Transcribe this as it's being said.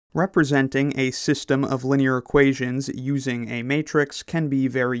Representing a system of linear equations using a matrix can be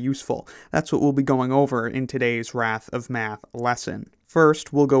very useful. That's what we'll be going over in today's Wrath of Math lesson.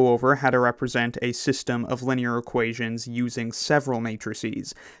 First, we'll go over how to represent a system of linear equations using several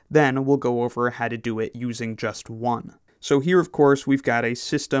matrices. Then, we'll go over how to do it using just one. So here, of course, we've got a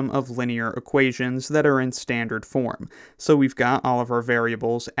system of linear equations that are in standard form. So we've got all of our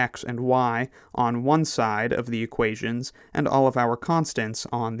variables x and y on one side of the equations, and all of our constants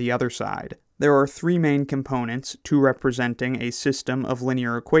on the other side. There are three main components to representing a system of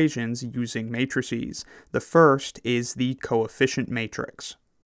linear equations using matrices. The first is the coefficient matrix.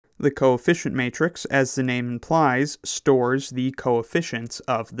 The coefficient matrix, as the name implies, stores the coefficients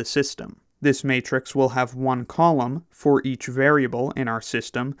of the system. This matrix will have one column for each variable in our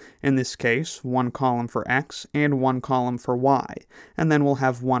system, in this case, one column for x and one column for y, and then we'll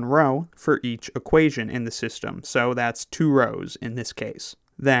have one row for each equation in the system, so that's two rows in this case.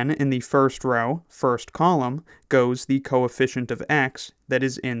 Then, in the first row, first column, goes the coefficient of x that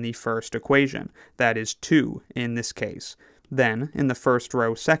is in the first equation, that is 2 in this case. Then, in the first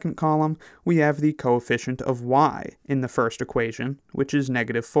row, second column, we have the coefficient of y in the first equation, which is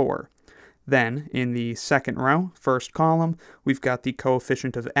 -4. Then, in the second row, first column, we've got the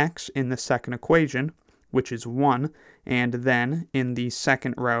coefficient of x in the second equation, which is 1, and then, in the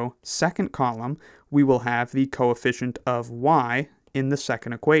second row, second column, we will have the coefficient of y in the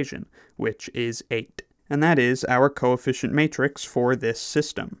second equation, which is 8. And that is our coefficient matrix for this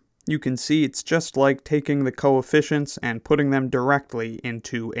system. You can see it's just like taking the coefficients and putting them directly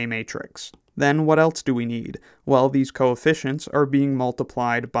into a matrix. Then what else do we need? Well, these coefficients are being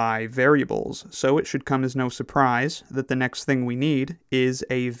multiplied by variables, so it should come as no surprise that the next thing we need is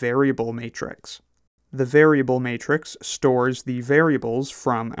a variable matrix. The variable matrix stores the variables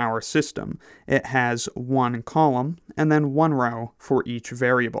from our system. It has one column and then one row for each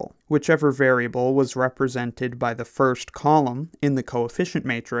variable. Whichever variable was represented by the first column in the coefficient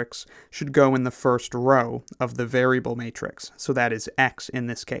matrix should go in the first row of the variable matrix, so that is x in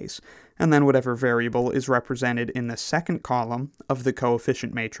this case. And then whatever variable is represented in the second column of the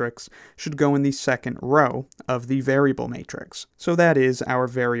coefficient matrix should go in the second row of the variable matrix. So that is our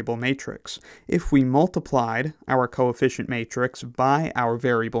variable matrix. If we multiplied our coefficient matrix by our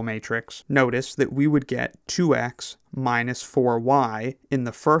variable matrix, notice that we would get 2x minus 4y in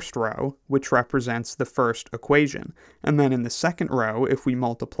the first row, which represents the first equation. And then in the second row, if we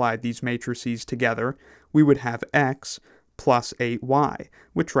multiplied these matrices together, we would have x plus 8y,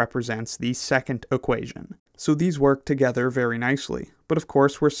 which represents the second equation. So these work together very nicely. But of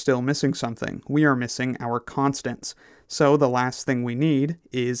course, we're still missing something. We are missing our constants. So the last thing we need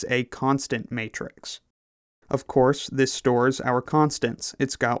is a constant matrix. Of course, this stores our constants.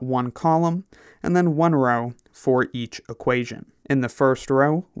 It's got one column and then one row for each equation. In the first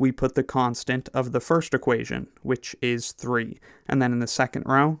row, we put the constant of the first equation, which is 3. And then in the second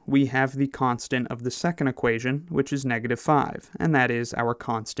row, we have the constant of the second equation, which is -5, and that is our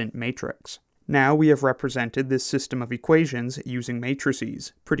constant matrix. Now we have represented this system of equations using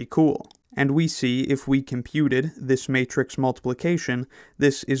matrices. Pretty cool. And we see if we computed this matrix multiplication,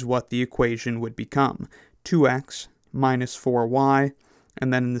 this is what the equation would become. 2x minus 4y,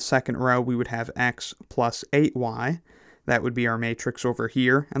 and then in the second row we would have x plus 8y. That would be our matrix over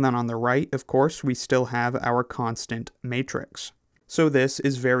here, and then on the right, of course, we still have our constant matrix. So this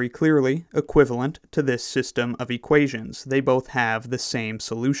is very clearly equivalent to this system of equations. They both have the same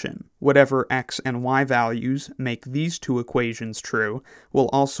solution. Whatever x and y values make these two equations true will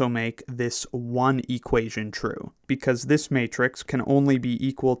also make this one equation true, because this matrix can only be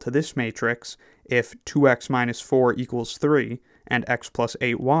equal to this matrix if 2x minus 4 equals 3, and x plus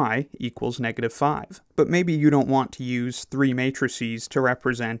 8y equals -5. But maybe you don't want to use three matrices to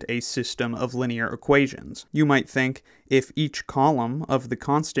represent a system of linear equations. You might think, if each column of the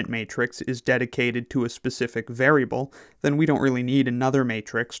constant matrix is dedicated to a specific variable, then we don't really need another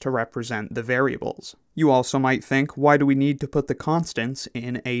matrix to represent the variables. You also might think, why do we need to put the constants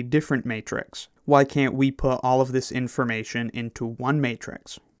in a different matrix? Why can't we put all of this information into one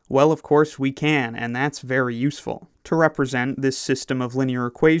matrix? Well, of course we can, and that's very useful. To represent this system of linear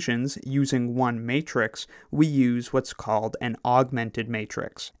equations using one matrix, we use what's called an augmented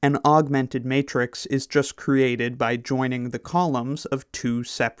matrix. An augmented matrix is just created by joining the columns of two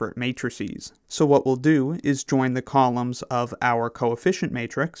separate matrices. So what we'll do is join the columns of our coefficient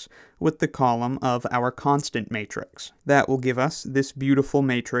matrix with the column of our constant matrix. That will give us this beautiful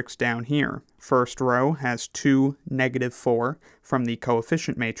matrix down here. First row has 2, -4 from the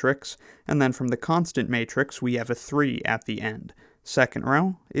coefficient matrix, and then from the constant matrix we have a 3 at the end. Second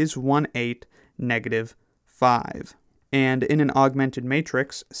row is 1, 8, -5. And in an augmented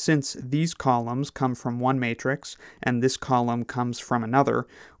matrix, since these columns come from one matrix and this column comes from another,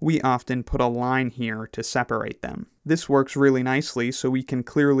 we often put a line here to separate them. This works really nicely so we can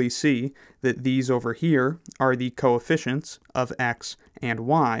clearly see that these over here are the coefficients of x and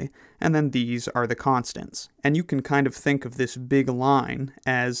y, and then these are the constants. And you can kind of think of this big line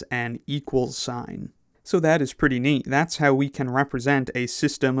as an equals sign. So that is pretty neat. That's how we can represent a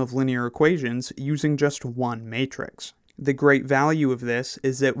system of linear equations using just one matrix. The great value of this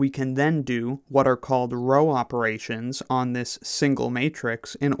is that we can then do what are called row operations on this single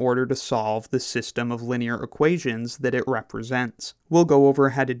matrix in order to solve the system of linear equations that it represents. We'll go over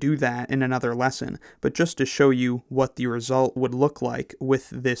how to do that in another lesson, but just to show you what the result would look like with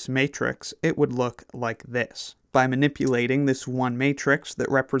this matrix, it would look like this. By manipulating this one matrix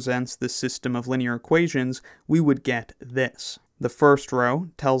that represents the system of linear equations, we would get this. The first row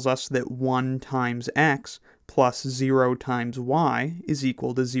tells us that 1 times x plus 0 times y is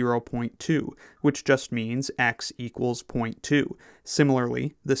equal to 0.2, which just means x equals 0.2.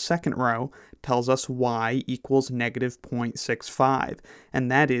 Similarly, the second row tells us y equals negative 0.65,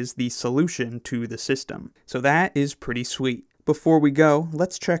 and that is the solution to the system. So that is pretty sweet. Before we go,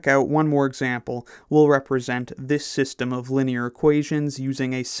 let's check out one more example. We'll represent this system of linear equations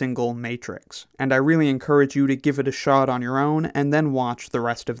using a single matrix. And I really encourage you to give it a shot on your own and then watch the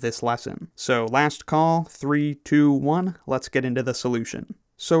rest of this lesson. So last call, 3, 2, 1, let's get into the solution.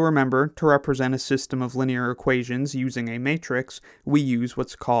 So remember, to represent a system of linear equations using a matrix, we use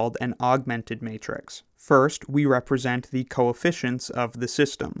what's called an augmented matrix. First, we represent the coefficients of the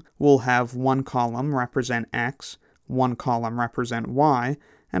system. We'll have one column represent x, one column represent y,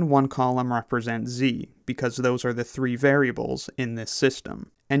 and one column represent z, because those are the three variables in this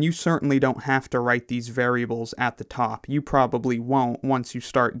system. And you certainly don't have to write these variables at the top. You probably won't once you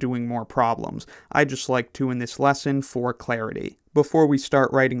start doing more problems. I just like to in this lesson for clarity. Before we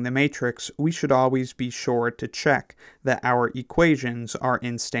start writing the matrix, we should always be sure to check that our equations are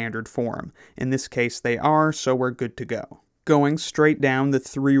in standard form. In this case they are, so we're good to go. Going straight down the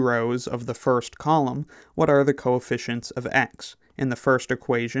 3 rows of the first column, what are the coefficients of x? In the first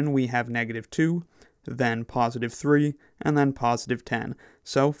equation, we have negative 2, then positive 3, and then positive 10.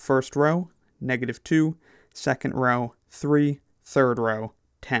 So first row, negative 2, second row, 3, third row,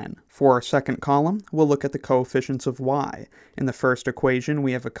 10. For our second column, we'll look at the coefficients of y. In the first equation,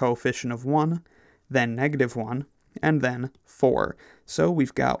 we have a coefficient of 1, then negative 1, and then 4. So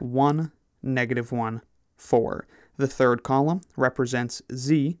we've got 1, negative 1, 4. The third column represents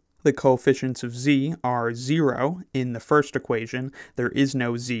z. The coefficients of z are 0 in the first equation. There is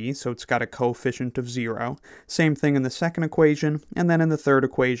no z, so it's got a coefficient of 0. Same thing in the second equation, and then in the third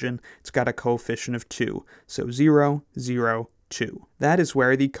equation, it's got a coefficient of 2. So 0, 0, 2. That is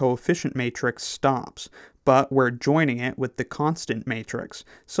where the coefficient matrix stops, but we're joining it with the constant matrix,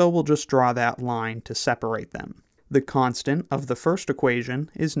 so we'll just draw that line to separate them. The constant of the first equation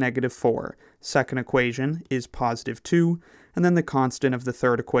is negative 4, second equation is positive 2, and then the constant of the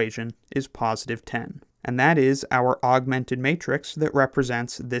third equation is positive 10. And that is our augmented matrix that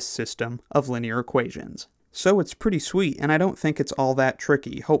represents this system of linear equations. So it's pretty sweet, and I don't think it's all that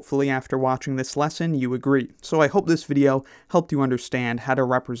tricky. Hopefully after watching this lesson you agree. So I hope this video helped you understand how to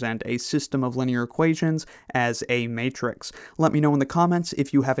represent a system of linear equations as a matrix. Let me know in the comments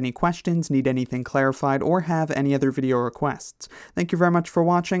if you have any questions, need anything clarified, or have any other video requests. Thank you very much for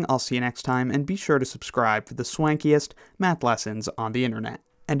watching, I'll see you next time, and be sure to subscribe for the swankiest math lessons on the internet.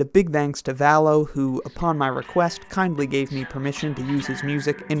 And a big thanks to Valo, who, upon my request, kindly gave me permission to use his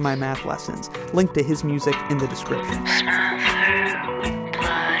music in my math lessons. Link to his music in the description.